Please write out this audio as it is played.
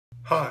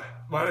Hi,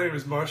 my name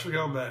is Marshall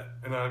Galmet,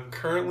 and I'm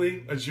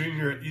currently a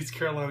junior at East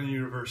Carolina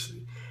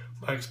University.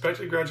 My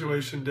expected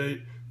graduation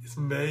date is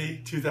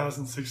May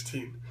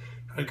 2016.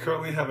 I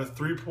currently have a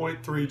 3.3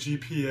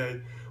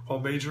 GPA while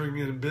majoring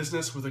in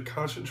business with a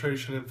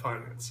concentration in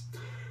finance.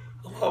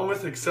 Along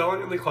with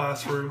excelling in the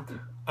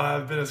classroom, I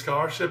have been a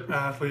scholarship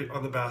athlete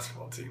on the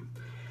basketball team.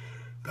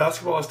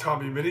 Basketball has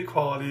taught me many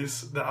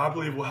qualities that I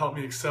believe will help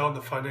me excel in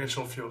the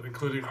financial field,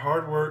 including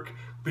hard work,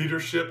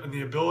 leadership, and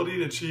the ability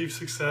to achieve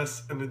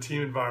success in the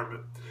team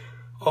environment.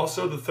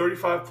 Also, the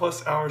 35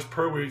 plus hours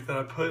per week that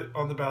I put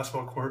on the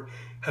basketball court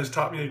has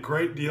taught me a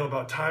great deal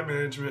about time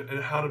management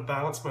and how to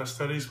balance my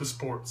studies with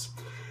sports.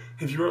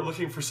 If you are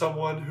looking for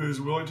someone who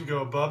is willing to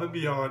go above and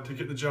beyond to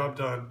get the job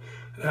done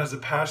and has a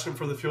passion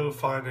for the field of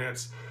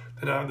finance,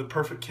 then I'm the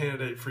perfect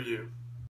candidate for you.